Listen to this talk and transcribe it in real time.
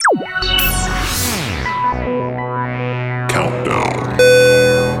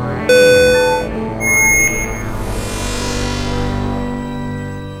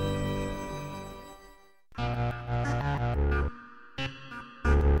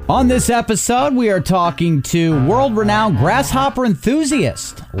On this episode, we are talking to world-renowned grasshopper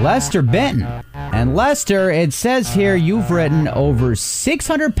enthusiast, Lester Benton. And Lester, it says here you've written over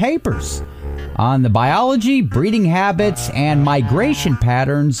 600 papers on the biology, breeding habits, and migration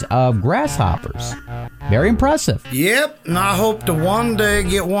patterns of grasshoppers. Very impressive. Yep, and I hope to one day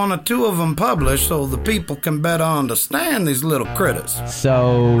get one or two of them published so the people can better understand these little critters.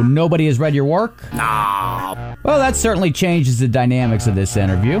 So, nobody has read your work? No. Well, that certainly changes the dynamics of this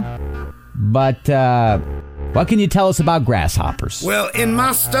interview. But, what can you tell us about grasshoppers? Well, in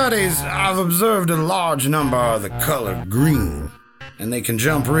my studies, I've observed a large number of the color green. And they can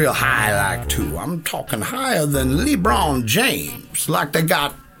jump real high like too. I'm talking higher than LeBron James. Like they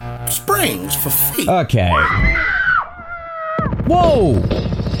got springs for feet. Okay. Whoa!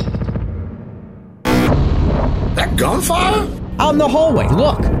 That gunfire? Out in the hallway,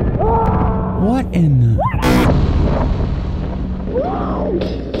 look! What in the...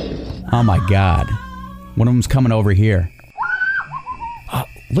 Oh my god. One of them's coming over here. Oh,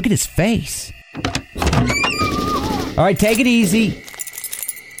 look at his face. Alright, take it easy.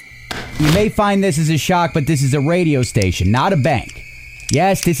 You may find this as a shock, but this is a radio station, not a bank.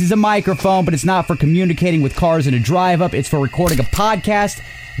 Yes, this is a microphone, but it's not for communicating with cars in a drive-up. It's for recording a podcast.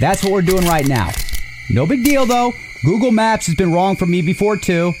 That's what we're doing right now. No big deal, though. Google Maps has been wrong for me before,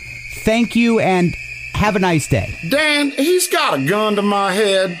 too. Thank you, and have a nice day. Dan, he's got a gun to my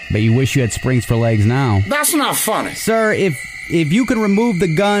head. But you wish you had springs for legs now. That's not funny. Sir, if you can remove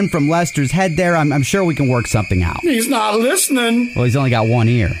the gun from Lester's head there, I'm sure we can work something out. He's not listening. Well, he's only got one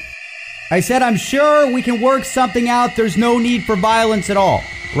ear. I said I'm sure we can work something out. There's no need for violence at all.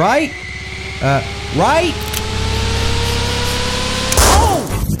 Right? Right? Oh!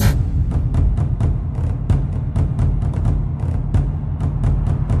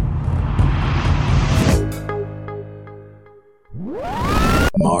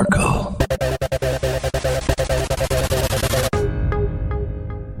 Marco.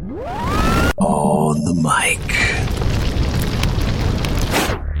 On the mic.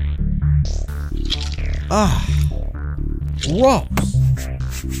 Gross.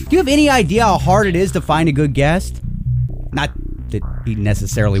 Do you have any idea how hard it is to find a good guest? Not that he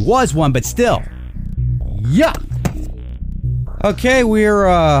necessarily was one, but still. Yuck. Okay,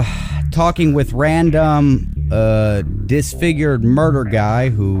 we're talking with random disfigured murder guy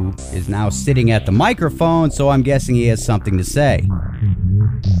who is now sitting at the microphone, so I'm guessing he has something to say.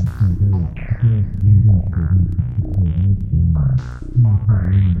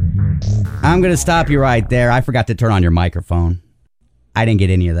 I'm going to stop you right there. I forgot to turn on your microphone. I didn't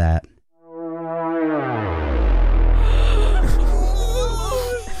get any of that.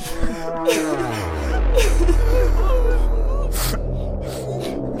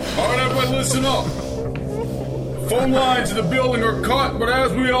 All right, everybody, listen up. The phone lines in the building are cut, but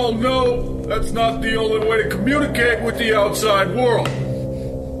as we all know, that's not the only way to communicate with the outside world.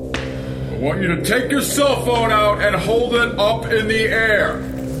 I want you to take your cell phone out and hold it up in the air.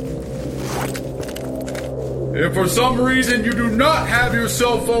 If for some reason you do not have your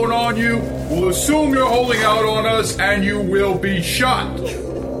cell phone on you, we'll assume you're holding out on us and you will be shot.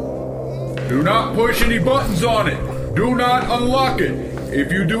 Do not push any buttons on it. Do not unlock it.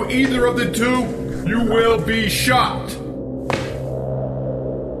 If you do either of the two, you will be shot.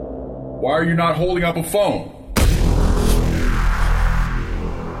 Why are you not holding up a phone?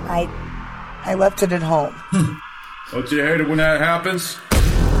 I left it at home. Don't you hate it when that happens?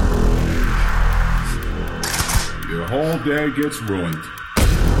 Your whole day gets ruined.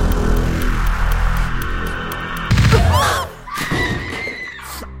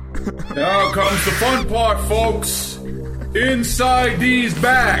 Now comes the fun part, folks. Inside these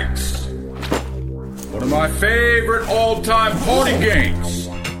bags. One of my favorite all-time party games.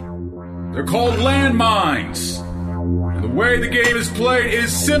 They're called landmines. And the way the game is played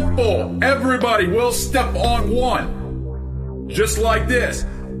is simple. Everybody will step on one. Just like this.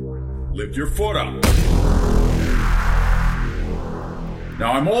 Lift your foot up.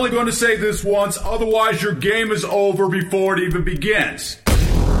 Now, I'm only going to say this once, otherwise your game is over before it even begins.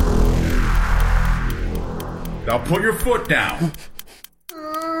 Now put your foot down.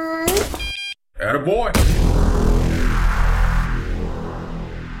 Attaboy.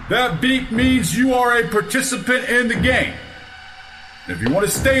 That beep means you are a participant in the game. If you want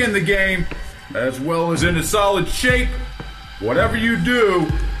to stay in the game, as well as in a solid shape, whatever you do,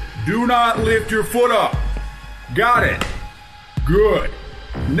 do not lift your foot up. Got it? Good.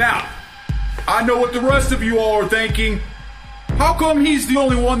 Now, I know what the rest of you all are thinking. How come he's the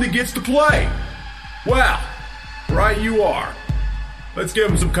only one that gets to play? Well, right you are. Let's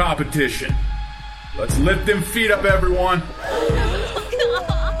give him some competition. Let's lift them feet up, everyone.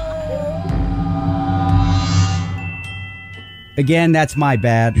 Again, that's my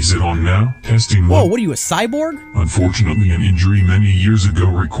bad. Is it on now? Testing Whoa, one. what are you, a cyborg? Unfortunately, an injury many years ago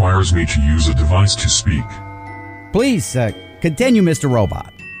requires me to use a device to speak. Please, continue, Mr.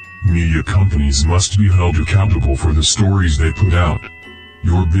 Robot. Media companies must be held accountable for the stories they put out.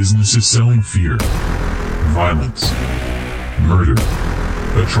 Your business is selling fear, violence, murder,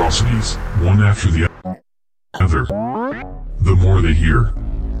 atrocities, one after the other. The more they hear,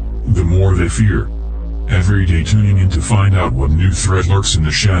 the more they fear. Every day tuning in to find out what new threat lurks in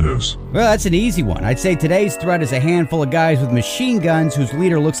the shadows. Well, that's an easy one. I'd say today's threat is a handful of guys with machine guns whose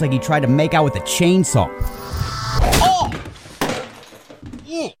leader looks like he tried to make out with a chainsaw. Oh!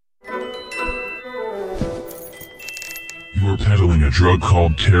 You're peddling a drug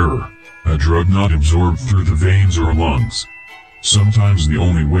called terror. A drug not absorbed through the veins or lungs. Sometimes the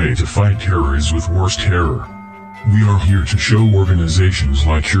only way to fight terror is with worse terror. We are here to show organizations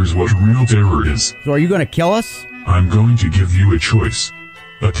like yours what real terror is. So are you going to kill us? I'm going to give you a choice.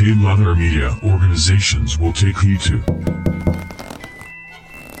 A tale other media organizations will take heed to.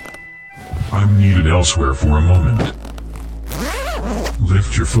 I'm needed elsewhere for a moment.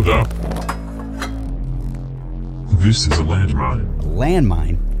 Lift your foot up. This is a landmine. A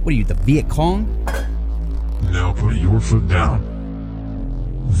landmine? What are you, the Viet Cong? Now put your foot down.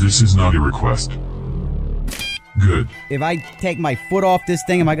 This is not a request. Good. If I take my foot off this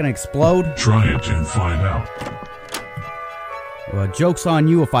thing, am I going to explode? Try it and find out. Well, joke's on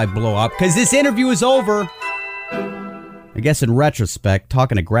you if I blow up, because this interview is over. I guess in retrospect,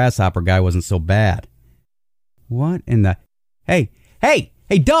 talking to Grasshopper Guy wasn't so bad. What in the... Hey,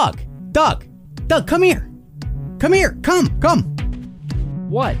 Doug, come here. Come.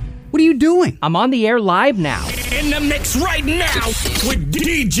 What? What are you doing? I'm on the air live now. In the mix right now with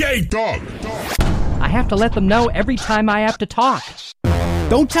DJ Doug. I have to let them know every time I have to talk.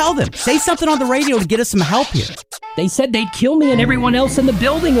 Don't tell them. Say something on the radio to get us some help here. They said they'd kill me and everyone else in the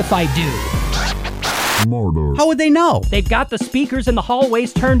building if I do. Murder. How would they know? They've got the speakers in the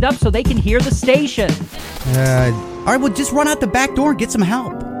hallways turned up so they can hear the station. All right, well, just run out the back door and get some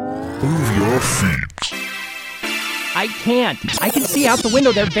help. Move your feet. I can't. I can see out the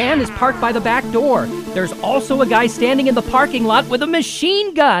window their van is parked by the back door. There's also a guy standing in the parking lot with a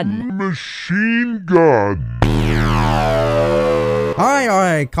machine gun. Machine gun. All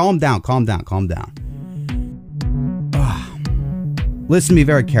right. Calm down. Listen to me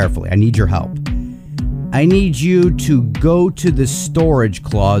very carefully. I need your help. I need you to go to the storage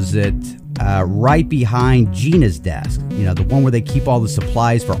closet right behind Gina's desk. You know, the one where they keep all the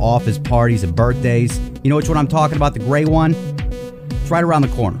supplies for office parties and birthdays. You know which one I'm talking about, the gray one? It's right around the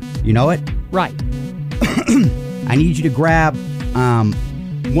corner. You know it? Right. I need you to grab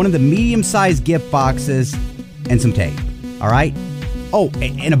one of the medium-sized gift boxes and some tape. All right? Oh,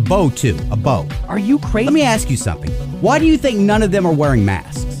 and a bow, too. A bow. Are you crazy? Let me ask you something. Why do you think none of them are wearing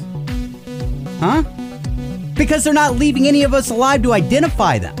masks? Huh? Because they're not leaving any of us alive to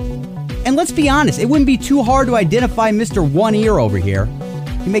identify them. And let's be honest, it wouldn't be too hard to identify Mr. One Ear over here.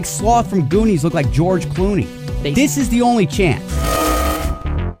 He makes Sloth from Goonies look like George Clooney. This is the only chance.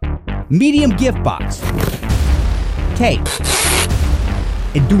 Medium gift box. Tape.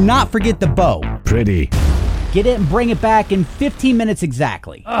 And do not forget the bow. Pretty. Get it and bring it back in 15 minutes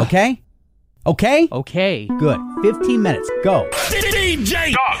exactly. Okay? Okay? Okay. Good. 15 minutes. Go.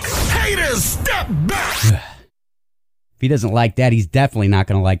 DJ Doug. Haters, step back. If he doesn't like that, he's definitely not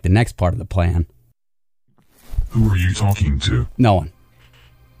going to like the next part of the plan. Who are you talking to? No one.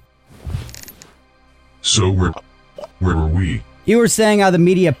 So where were we? You were saying how the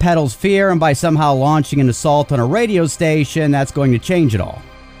media peddles fear, and by somehow launching an assault on a radio station, that's going to change it all.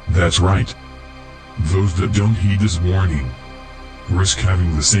 That's right. Those that don't heed this warning risk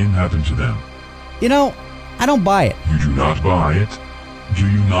having the same happen to them. You know, I don't buy it. You do not buy it? Do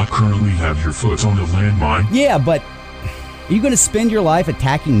you not currently have your foot on a landmine? Yeah, but are you going to spend your life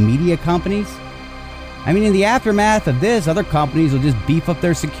attacking media companies? I mean, in the aftermath of this, other companies will just beef up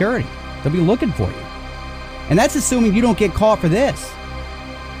their security. They'll be looking for you. And that's assuming you don't get caught for this.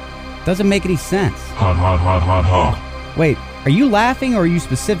 Doesn't make any sense. Ha ha ha ha ha. Wait, are you laughing or are you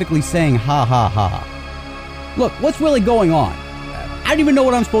specifically saying ha ha ha? Look, what's really going on? I don't even know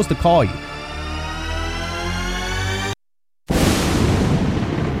what I'm supposed to call you.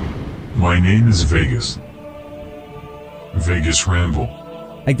 My name is Vegas. Vegas Ramble.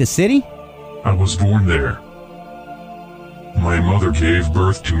 Like the city? I was born there. My mother gave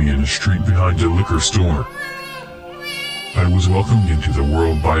birth to me in a street behind a liquor store. I was welcomed into the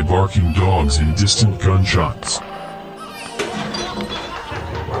world by barking dogs and distant gunshots.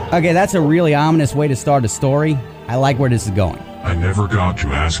 Okay, that's a really ominous way to start a story. I like where this is going. I never got to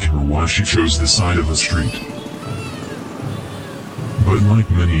ask her why she chose the side of the street. But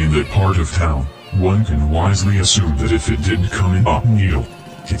like many in that part of town, one can wisely assume that if it didn't come in hot meal,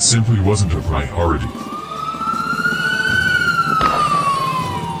 it simply wasn't a priority.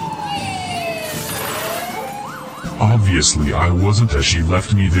 Obviously I wasn't, as she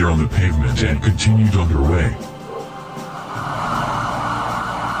left me there on the pavement and continued on her way.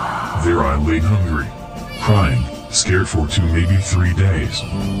 There I lay hungry, crying, scared for 2 maybe 3 days.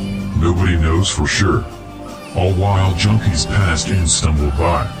 Nobody knows for sure. All while junkies passed and stumbled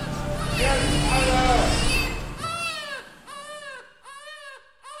by.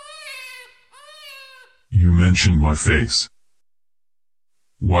 You mentioned my face.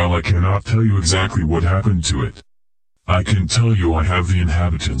 While I cannot tell you exactly what happened to it, I can tell you I have the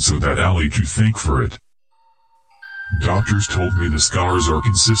inhabitants of that alley to thank for it. Doctors told me the scars are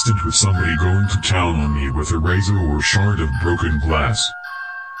consistent with somebody going to town on me with a razor or a shard of broken glass.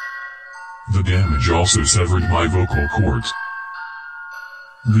 The damage also severed my vocal cords,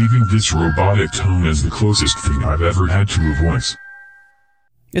 leaving this robotic tone as the closest thing I've ever had to a voice.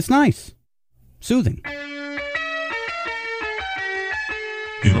 It's nice. Soothing.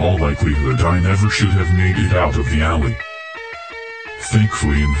 In all likelihood I never should have made it out of the alley.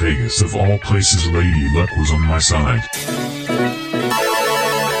 Thankfully in Vegas of all places Lady Luck was on my side.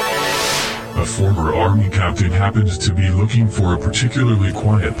 A former army captain happened to be looking for a particularly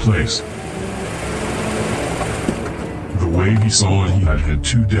quiet place. The way he saw it, he had had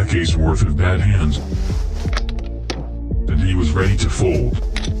 2 decades worth of bad hands, and he was ready to fold.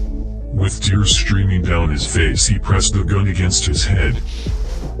 With tears streaming down his face, he pressed the gun against his head,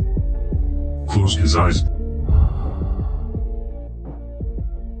 closed his eyes,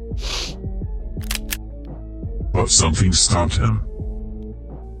 but something stopped him.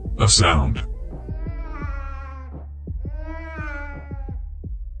 A sound.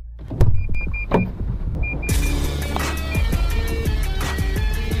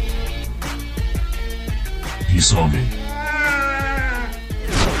 He saw me.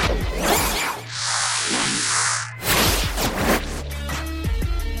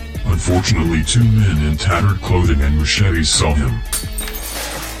 Unfortunately, 2 men in tattered clothing and machetes saw him.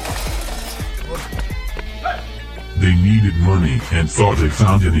 They needed money and thought they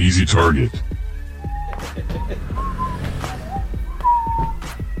found an easy target.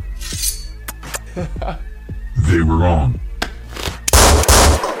 They were wrong.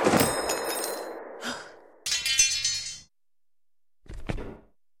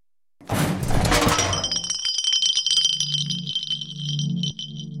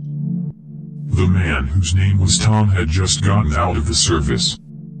 The man, whose name was Tom, had just gotten out of the service.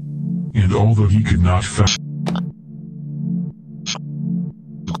 And although he could not fathom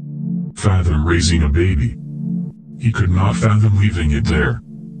raising a baby, he could not fathom leaving it there.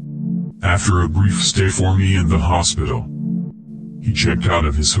 After a brief stay for me in the hospital, he checked out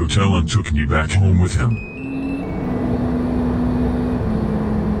of his hotel and took me back home with him.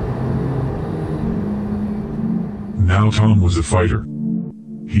 Now Tom was a fighter.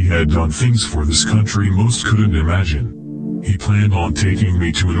 He had done things for this country most couldn't imagine. He planned on taking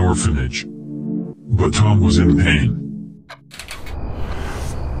me to an orphanage. But Tom was in pain.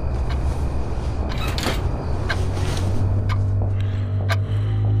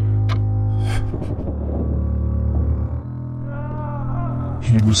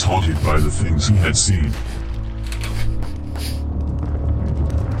 He was haunted by the things he had seen.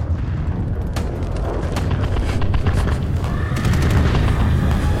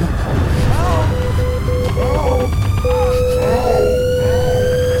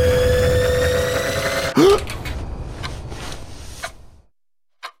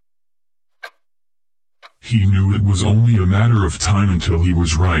 He knew it was only a matter of time until he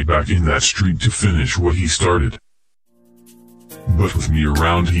was right back in that street to finish what he started. But with me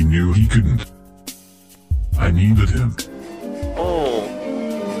around, he knew he couldn't. I needed him. Oh,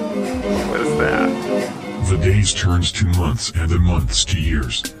 what is that? The days turned to months and the months to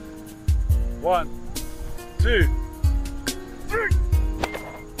years. 1, 2, 3.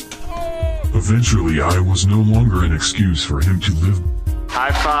 Eventually I was no longer an excuse for him to live.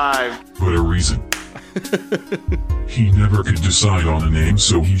 High five. But a reason. He never could decide on a name,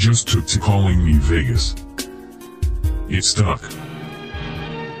 so he just took to calling me Vegas. It stuck.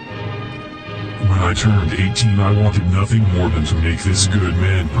 When I turned 18, I wanted nothing more than to make this good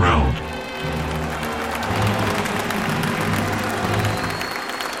man proud.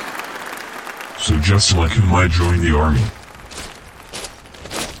 So just like him, I joined the army.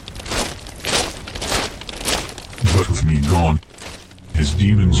 But with me gone, his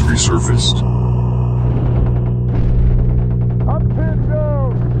demons resurfaced.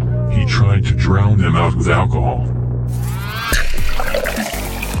 He tried to drown them out with alcohol.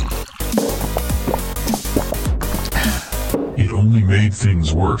 only made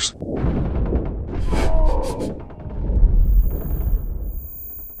things worse.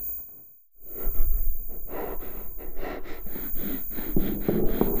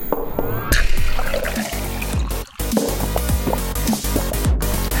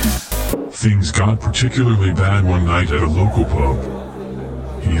 Things got particularly bad one night at a local pub.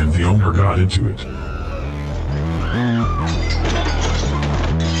 He and the owner got into it.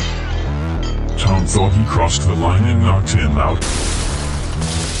 Tom thought he crossed the line and knocked him out.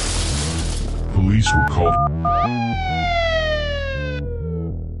 Police were called.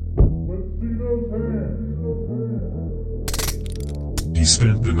 He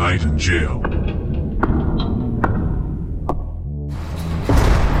spent the night in jail.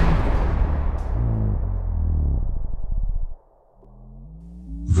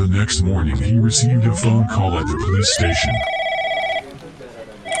 The next morning he received a phone call at the police station.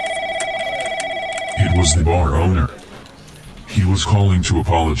 It was the bar owner. He was calling to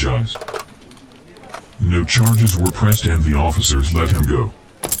apologize. No charges were pressed and the officers let him go.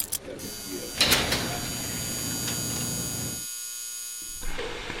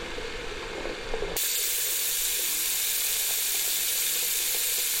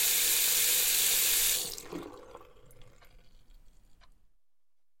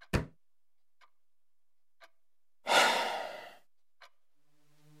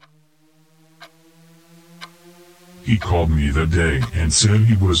 He called me that day and said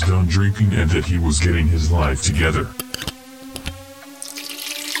he was done drinking and that he was getting his life together.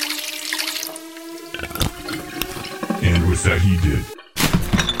 And with that he did.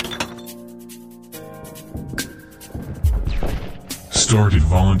 Started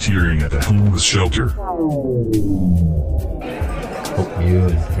volunteering at the homeless shelter. Hope you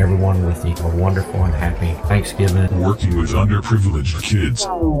and everyone with you a wonderful and happy Thanksgiving. Working with underprivileged kids.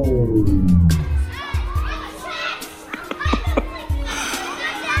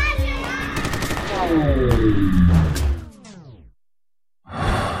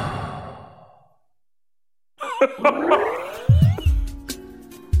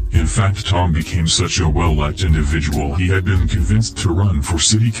 In fact, Tom became such a well-liked individual he had been convinced to run for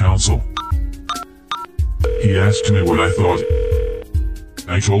city council. He asked me what I thought.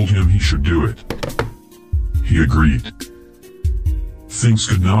 I told him he should do it. He agreed. Things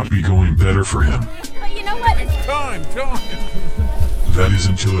could not be going better for him. But you know what? It's Time. That is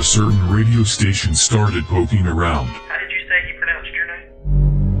until a certain radio station started poking around. How did you say he pronounced your name?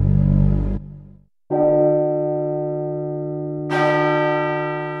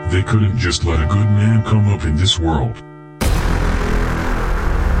 They couldn't just let a good man come up in this world.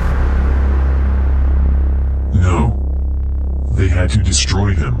 No. They had to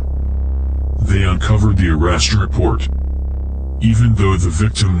destroy him. They uncovered the arrest report. Even though the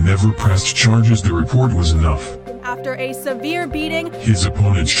victim never pressed charges, the report was enough. after a severe beating. His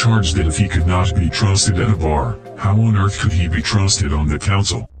opponents charged that if he could not be trusted at a bar, how on earth could he be trusted on the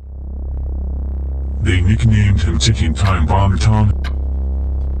council? They nicknamed him Ticking Time Bomb Tom,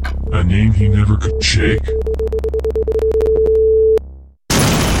 a name he never could shake.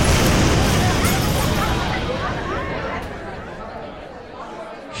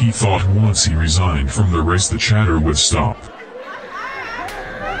 He thought once he resigned from the race the chatter would stop.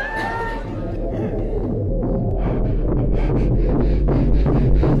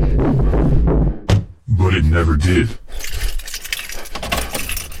 But it never did.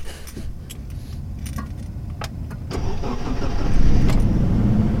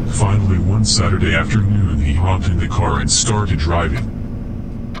 Finally, one Saturday afternoon, he hopped in the car and started driving.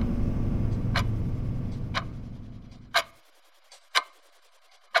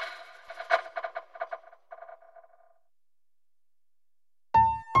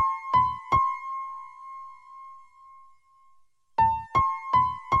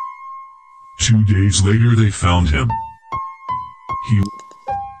 Two days later, they found him.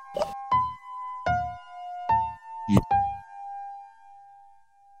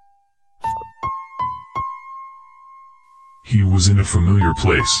 He was in a familiar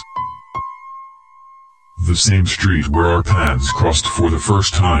place. The same street where our paths crossed for the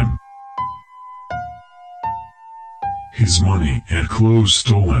first time. His money and clothes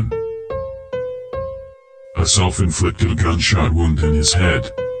stolen. A self-inflicted gunshot wound in his head.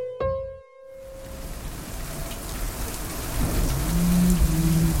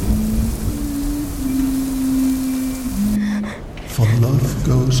 For love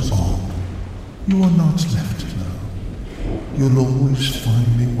goes on. You are not left alone. You'll always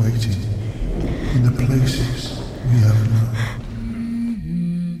find me waiting in the places we have known.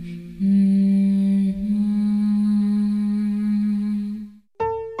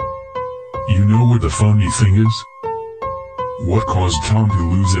 You know what the funny thing is? What caused Tom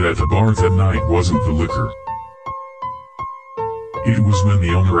to lose it at the bar that night wasn't the liquor. It was when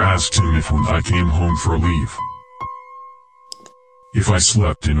the owner asked him if when I came home for leave, if I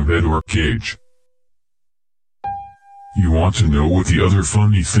slept in a bed or cage. You want to know what the other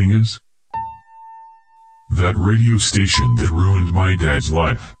funny thing is? That radio station that ruined my dad's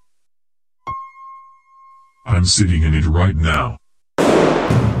life. I'm sitting in it right now.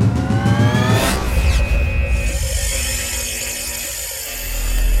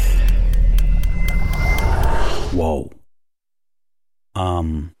 Whoa.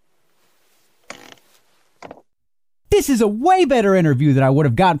 This is a way better interview than I would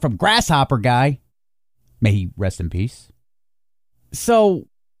have gotten from Grasshopper Guy. May he rest in peace. So,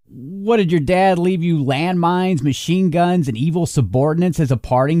 what did your dad leave you? Landmines, machine guns, and evil subordinates as a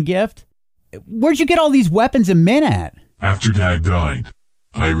parting gift? Where'd you get all these weapons and men at? After Dad died,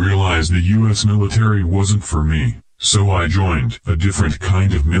 I realized the U.S. military wasn't for me, so I joined a different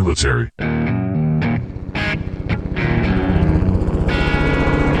kind of military.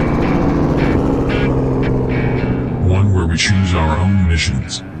 One where we choose our own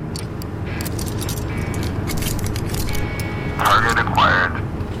missions. Target acquired.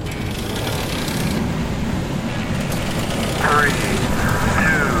 3, 2,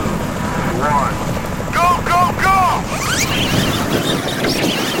 1. Go, go, go!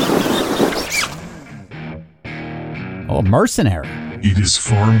 Oh, mercenary. It is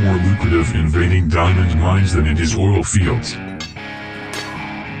far more lucrative invading diamond mines than it is oil fields.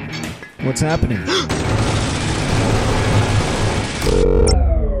 What's happening?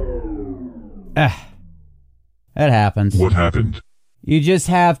 That happens. What happened? You just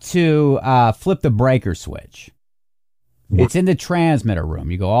have to flip the breaker switch. What? It's in the transmitter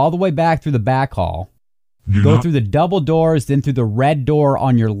room. You go all the way back through the back hall, Do through the double doors, then through the red door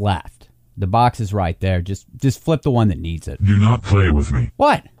on your left. The box is right there. Just flip the one that needs it. Do not play with me.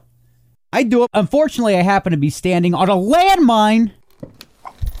 What? I do it. Unfortunately, I happen to be standing on a landmine.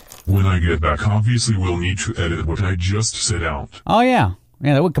 When I get back, obviously we'll need to edit what I just said out. Oh, yeah.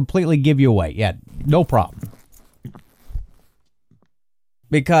 Yeah, that would completely give you away. Yeah, no problem.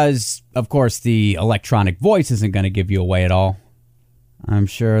 Because, of course, the electronic voice isn't going to give you away at all. I'm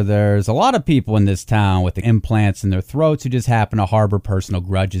sure there's a lot of people in this town with the implants in their throats who just happen to harbor personal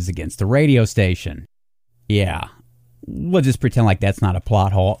grudges against the radio station. Yeah, we'll just pretend like that's not a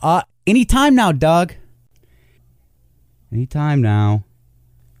plot hole. Anytime now, Doug. Anytime now.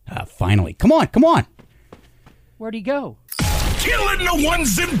 Finally. Come on. Where'd he go? Killing the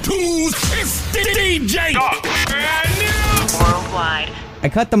ones and twos. It's DJ. Worldwide. I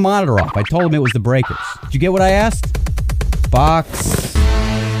cut the monitor off. I told him it was the breakers. Did you get what I asked? Box,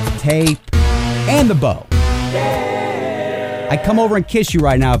 tape, and the bow. I'd come over and kiss you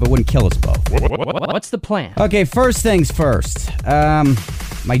right now if it wouldn't kill us both. What's the plan? Okay, first things first.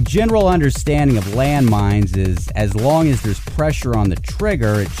 My general understanding of landmines is as long as there's pressure on the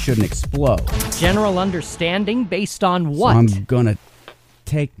trigger, it shouldn't explode. General understanding based on what? So I'm gonna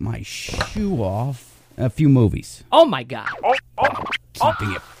take my shoe off. A few movies. Oh my God.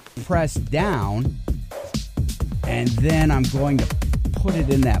 Keeping it pressed down. And then I'm going to put it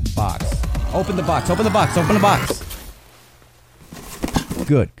in that box. Open the box.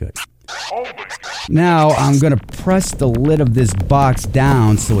 Good. Now I'm going to press the lid of this box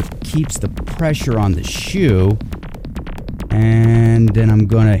down so it keeps the pressure on the shoe. And then I'm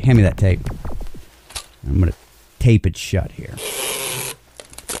going to... Hand me that tape. I'm going to tape it shut here.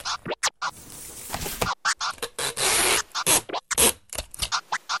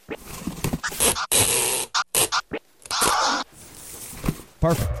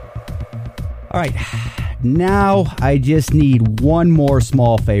 Perfect. All right. Now I just need one more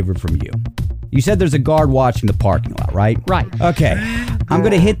small favor from you. You said there's a guard watching the parking lot, right? Right. Okay. I'm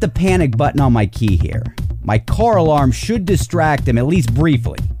going to hit the panic button on my key here. My car alarm should distract him, at least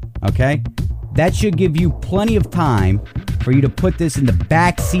briefly. Okay? That should give you plenty of time for you to put this in the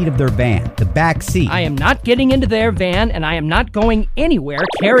back seat of their van. The back seat. I am not getting into their van, and I am not going anywhere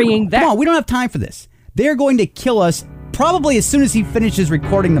carrying that. Come on, we don't have time for this. They're going to kill us probably as soon as he finishes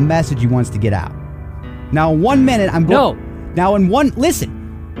recording the message he wants to get out. Now, in 1 minute, I'm going... No. Now,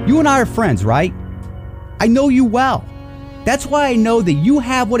 listen, you and I are friends, right? I know you well. That's why I know that you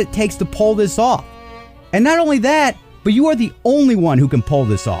have what it takes to pull this off. And not only that, but you are the only one who can pull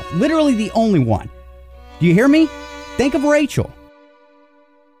this off. Literally the only one. Do you hear me? Think of Rachel.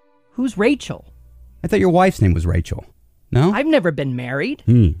 Who's Rachel? I thought your wife's name was Rachel. No? I've never been married.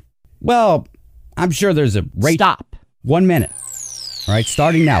 Well, I'm sure there's a Rachel. Stop. 1 minute. All right,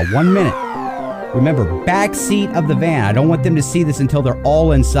 starting now. 1 minute. Remember, back seat of the van. I don't want them to see this until they're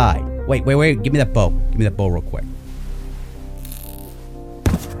all inside. Wait. Give me that bow. Give me that bow real quick.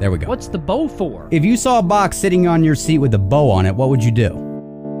 There we go. What's the bow for? If you saw a box sitting on your seat with a bow on it, what would you do?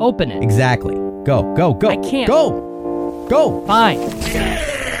 Open it. Exactly. Go, go, go. I can't. Go. Go. Fine.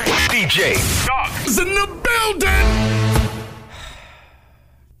 DJ Dog is in the building.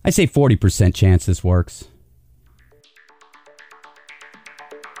 I say 40% chance this works.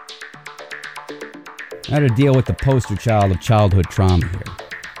 I had to deal with the poster child of childhood trauma here.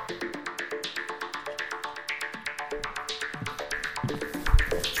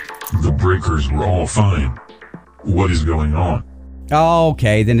 The breakers were all fine. What is going on? Oh,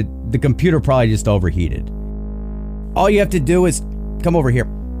 okay, then the computer probably just overheated. All you have to do is come over here.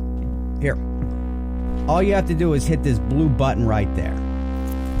 Here. All you have to do is hit this blue button right there.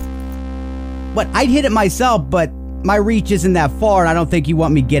 But I'd hit it myself, but my reach isn't that far, and I don't think you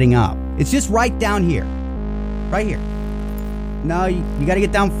want me getting up. It's just right down here. Right here. No, you got to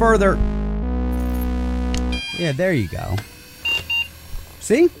get down further. Yeah, there you go.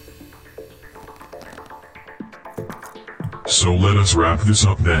 See? So let us wrap this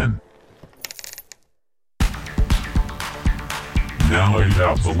up then. Now edit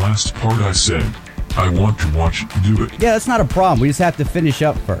out the last part I said. I want to watch you do it. Yeah, that's not a problem. We just have to finish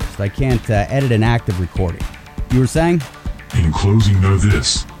up first. I can't edit an active recording. You were saying? In closing, know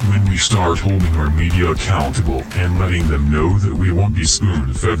this: when we start holding our media accountable and letting them know that we won't be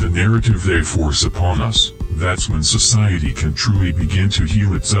spoon-fed the narrative they force upon us, that's when society can truly begin to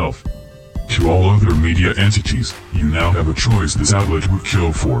heal itself. To all other media entities, you now have a choice this outlet would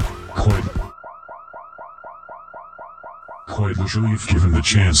kill for. Quite literally, if given the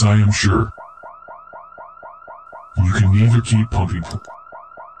chance, I am sure. You can either keep pumping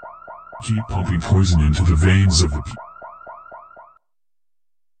poison into the veins of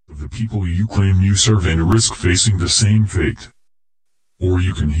the people you claim you serve and risk facing the same fate. Or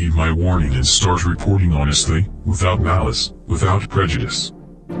you can heed my warning and start reporting honestly, without malice, without prejudice.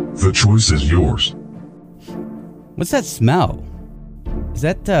 The choice is yours. What's that smell? Is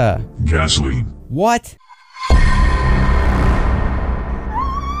that, gasoline. What?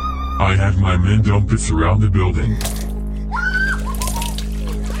 I had my men dump it throughout the building.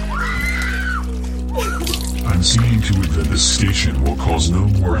 I'm seeing to it that this station will cause no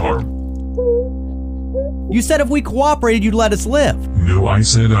more harm. You said if we cooperated, you'd let us live. No, I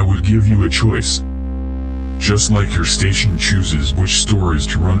said I would give you a choice. Just like your station chooses which stories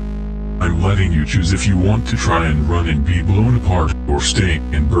to run, I'm letting you choose if you want to try and run and be blown apart, or stay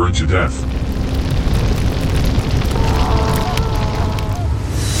and burn to death.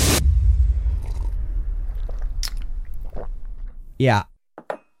 Yeah.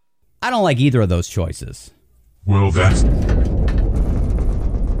 I don't like either of those choices. Well, that's...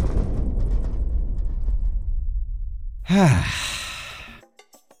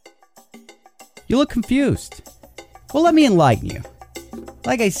 You look confused. Well, let me enlighten you.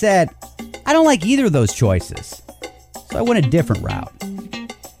 Like I said, I don't like either of those choices. So I went a different route.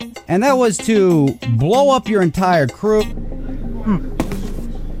 And that was to blow up your entire crew.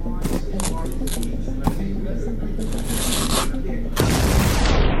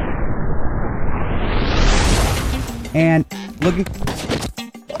 And looking...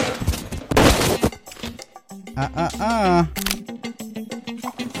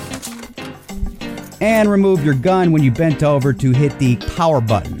 And remove your gun when you bent over to hit the power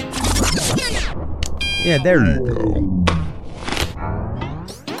button. Yeah, there you go.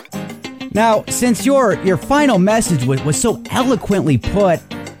 Now, since your final message was so eloquently put,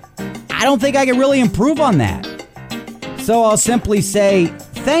 I don't think I can really improve on that. So I'll simply say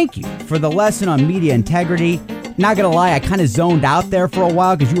thank you for the lesson on media integrity. Not gonna lie, I kind of zoned out there for a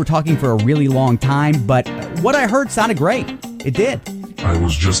while because you were talking for a really long time, but what I heard sounded great. It did. I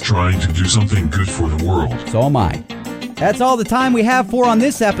was just trying to do something good for the world. So am I. That's all the time we have for on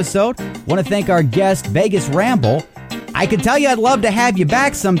this episode. Want to thank our guest, Vegas Ramble. I can tell you I'd love to have you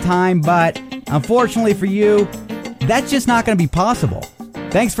back sometime, but unfortunately for you, that's just not going to be possible.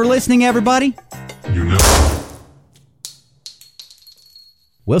 Thanks for listening, everybody. You know.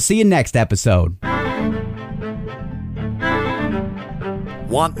 We'll see you next episode.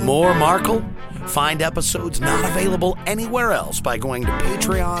 Want more Markle? Find episodes not available anywhere else by going to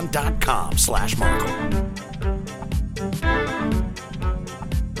patreon.com/Markle.